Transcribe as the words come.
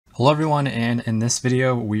Hello everyone, and in this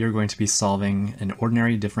video we are going to be solving an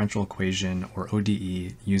ordinary differential equation, or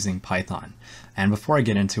ODE, using Python. And before I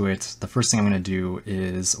get into it, the first thing I'm going to do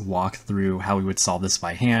is walk through how we would solve this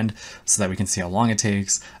by hand so that we can see how long it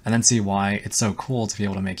takes, and then see why it's so cool to be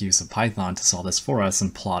able to make use of Python to solve this for us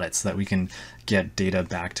and plot it so that we can get data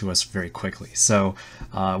back to us very quickly. So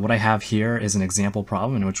what I have here is an example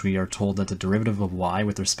problem in which we are told that the derivative of y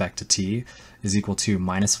with respect to t is equal to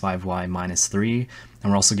minus 5y minus 3,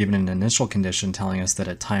 and we're also given an initial condition telling us that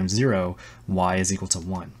at time 0, y is equal to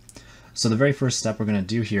 1. So the very first step we're going to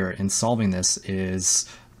do here in solving this is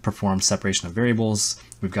perform separation of variables.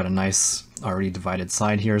 We've got a nice already divided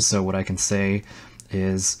side here, so what I can say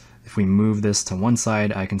is if we move this to one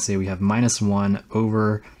side, I can say we have minus 1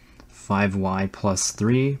 over 5y plus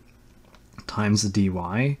 3 times the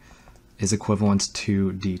dy is equivalent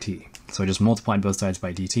to dt. So I just multiplied both sides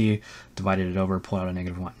by dt, divided it over, pulled out a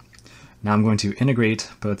negative 1. Now I'm going to integrate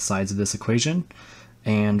both sides of this equation,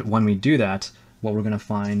 and when we do that, what we're going to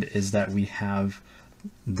find is that we have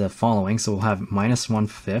the following. So we'll have minus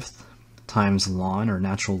 1/5 times ln, or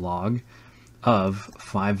natural log, of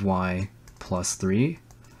 5y plus 3,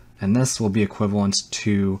 and this will be equivalent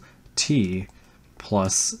to t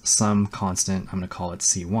plus some constant. I'm going to call it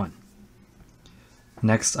c1.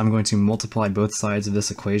 Next, I'm going to multiply both sides of this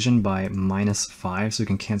equation by minus 5, so we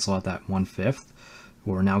can cancel out that 1/5.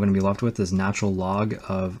 What we're now going to be left with is natural log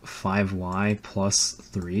of 5y plus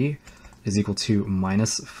 3 is equal to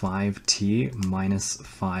minus 5t minus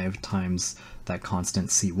 5 times that constant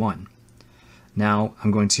c1. Now I'm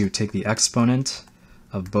going to take the exponent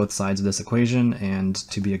of both sides of this equation, and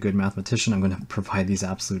to be a good mathematician, I'm going to provide these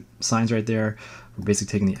absolute signs right there. We're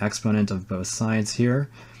basically taking the exponent of both sides here.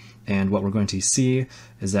 And what we're going to see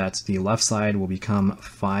is that the left side will become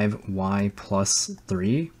 5y plus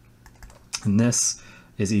 3, and this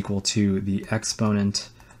is equal to the exponent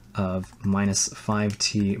of minus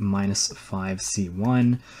 5t minus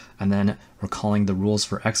 5c1. And then recalling the rules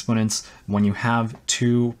for exponents, when you have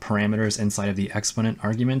two parameters inside of the exponent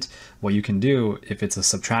argument, what you can do, if it's a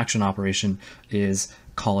subtraction operation, is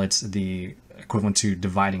call it the equivalent to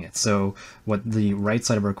dividing it. So what the right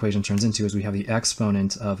side of our equation turns into is we have the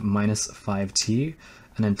exponent of minus 5t,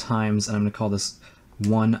 and then times, and I'm going to call this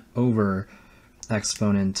 1 over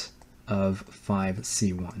exponent of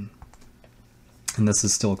 5c1. And this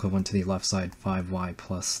is still equivalent to the left side, 5y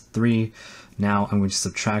plus 3. Now I'm going to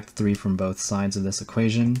subtract 3 from both sides of this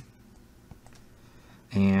equation.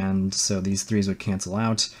 And so these 3's would cancel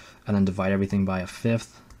out, and then divide everything by 1/5.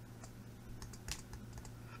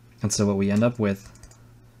 And so what we end up with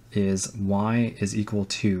is y is equal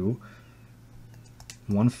to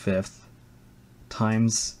 1/5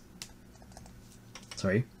 times,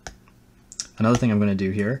 another thing I'm going to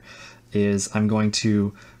do here is I'm going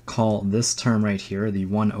to call this term right here, the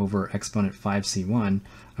 1 over exponent 5c1, I'm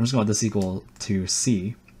just going to let this equal to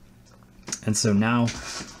c. And so now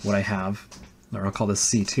what I have, or I'll call this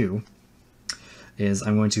c2, is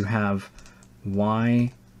I'm going to have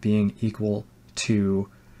y being equal to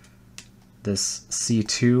this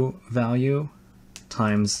c2 value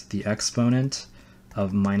times the exponent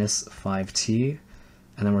of minus 5t,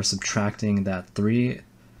 and then we're subtracting that 3,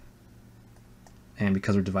 and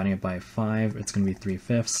because we're dividing it by 5, it's going to be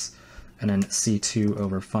 3/5, and then c2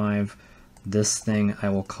 over 5, this thing I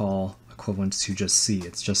will call equivalent to just c,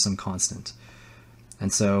 it's just some constant.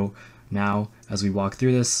 And so now as we walk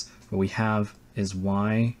through this, what we have is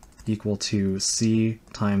y equal to c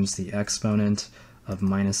times the exponent of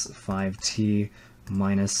minus 5t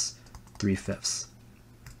minus 3/5.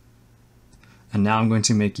 And now I'm going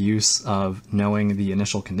to make use of knowing the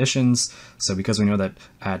initial conditions. So because we know that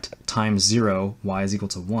at time 0, y is equal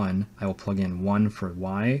to 1, I will plug in 1 for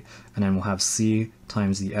y, and then we'll have c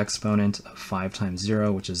times the exponent of 5 times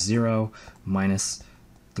 0, which is 0, minus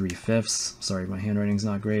 3/5. Sorry, my handwriting's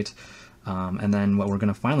not great. And then what we're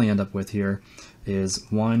going to finally end up with here is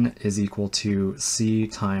 1 is equal to c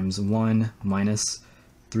times 1 minus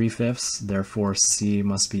 3/5, therefore c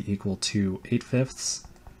must be equal to 8/5.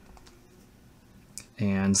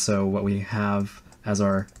 And so what we have as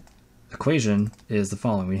our equation is the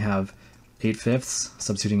following. We have 8/5,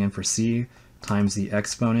 substituting in for c, times the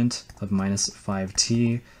exponent of minus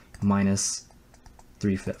 5t minus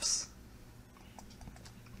 3/5.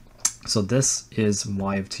 So this is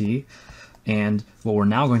y of t. And what we're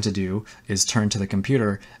now going to do is turn to the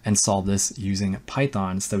computer and solve this using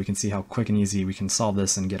Python so that we can see how quick and easy we can solve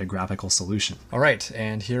this and get a graphical solution. All right,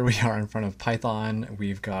 and here we are in front of Python.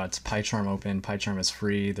 We've got PyCharm open. PyCharm is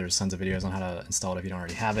free. There's tons of videos on how to install it if you don't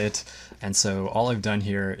already have it. And so all I've done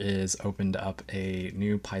here is opened up a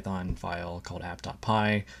new Python file called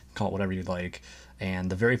app.py call it whatever you'd like.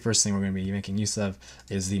 And the very first thing we're going to be making use of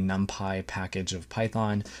is the numpy package of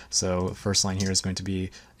Python. So first line here is going to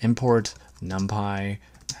be import numpy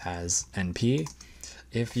as np.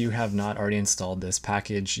 If you have not already installed this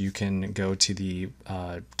package, you can go to the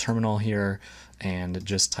terminal here and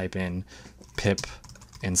just type in pip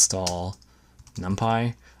install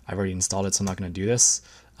numpy. I've already installed it, so I'm not going to do this,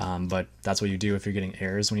 but that's what you do if you're getting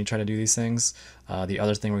errors when you try to do these things. The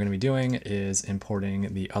other thing we're going to be doing is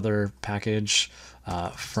importing the other package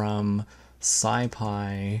from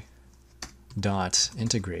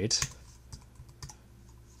scipy.integrate.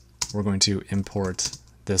 We're going to import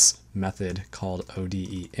this method called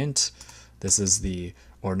odeint. This is the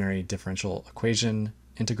ordinary differential equation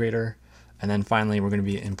integrator. And then finally, we're going to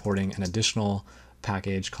be importing an additional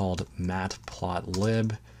package called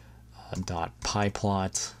matplotlib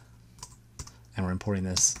 .pyplot, and we're importing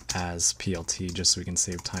this as PLT just so we can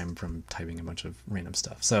save time from typing a bunch of random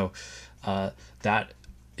stuff. So that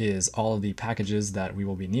is all of the packages that we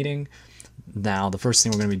will be needing. Now, the first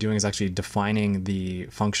thing we're going to be doing is actually defining the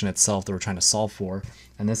function itself that we're trying to solve for.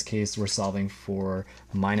 In this case, we're solving for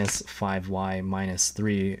minus 5y minus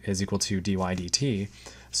 3 is equal to dy dt.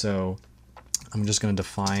 So I'm just going to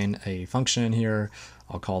define a function here.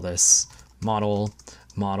 I'll call this model.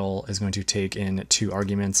 Model is going to take in two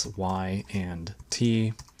arguments, y and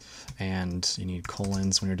t, and you need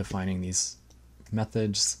colons when you're defining these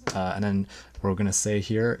methods. And then what we're going to say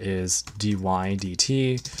here is dy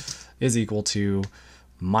dt is equal to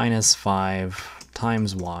minus 5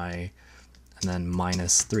 times y and then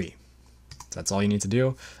minus 3. That's all you need to do.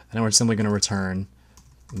 And then we're simply going to return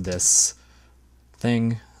this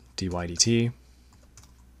thing, dy dt. And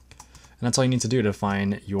that's all you need to do to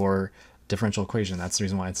define your differential equation. That's the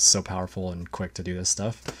reason why it's so powerful and quick to do this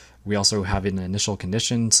stuff. We also have an initial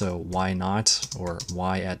condition, so y naught, or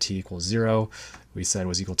y at t equals 0, we said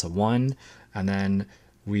was equal to 1. And then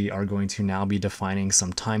we are going to now be defining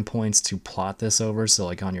some time points to plot this over. So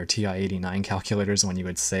like on your TI-89 calculators, when you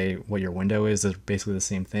would say what your window is, it's basically the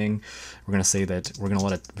same thing. We're going to say that we're going to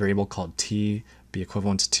let a variable called t be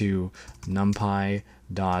equivalent to numpy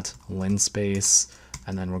dot linspace,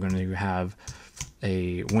 and then we're going to have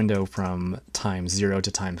a window from time 0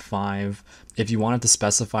 to time 5. If you wanted to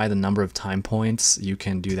specify the number of time points, you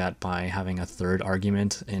can do that by having a third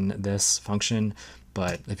argument in this function.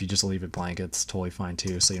 But if you just leave it blank, it's totally fine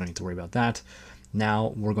too, so you don't need to worry about that.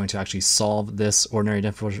 Now we're going to actually solve this ordinary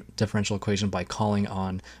differential equation by calling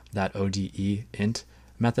on that odeint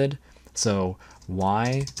method. So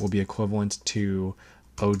y will be equivalent to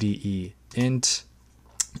odeint,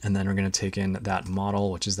 and then we're going to take in that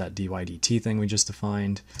model, which is that dy dt thing we just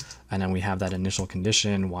defined, and then we have that initial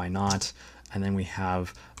condition, y naught, and then we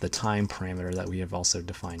have the time parameter that we have also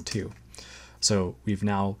defined too. So we've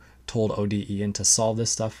now told odeint to solve this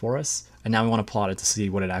stuff for us, and now we want to plot it to see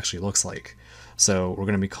what it actually looks like. So we're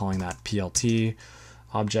going to be calling that PLT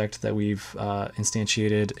object that we've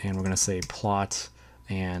instantiated, and we're going to say plot,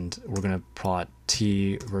 and we're going to plot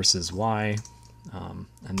t versus y,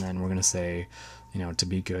 and then we're going to say, you know, to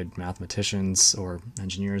be good mathematicians or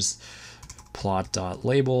engineers,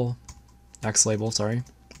 plot.label, x-label, sorry,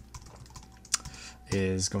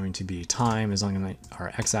 is going to be time is on our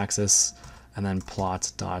x-axis, and then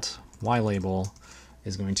plot.ylabel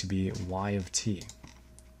is going to be y of t.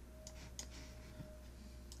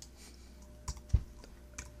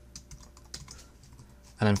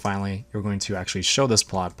 And then finally, you're going to actually show this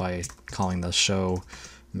plot by calling the show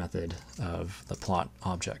method of the plot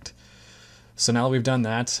object. So now that we've done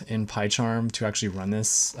that in PyCharm, to actually run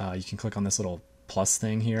this, you can click on this little plus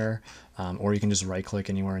thing here, or you can just right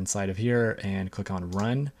click anywhere inside of here and click on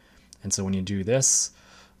run. And so when you do this,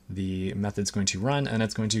 the method's going to run, and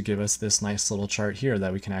it's going to give us this nice little chart here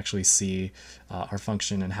that we can actually see our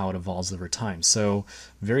function and how it evolves over time. So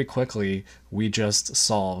very quickly, we just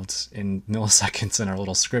solved in milliseconds in our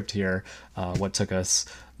little script here what took us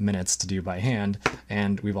minutes to do by hand,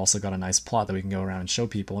 and we've also got a nice plot that we can go around and show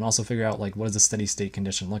people, and also figure out like what does the steady state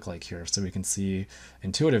condition look like here, so we can see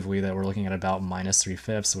intuitively that we're looking at about minus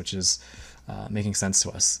 3/5, which is making sense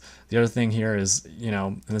to us. The other thing here is, you know,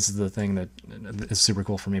 and this is the thing that is super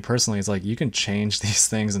cool for me personally, is like you can change these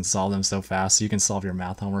things and solve them so fast. So you can solve your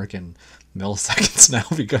math homework in milliseconds now,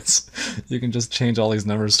 because you can just change all these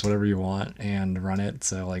numbers to whatever you want and run it.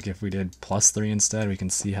 So like if we did +3 instead, we can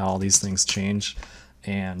see how all these things change,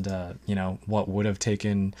 and you know, what would have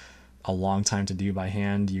taken a long time to do by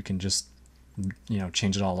hand, you can just, you know,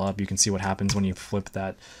 change it all up. You can see what happens when you flip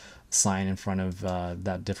that sign in front of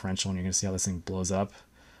that differential, and you're going to see how this thing blows up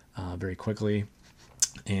very quickly.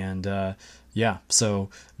 And yeah, so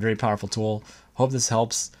very powerful tool. Hope this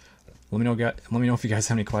helps. Let me know if you guys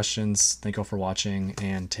have any questions. Thank you all for watching,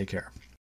 and take care.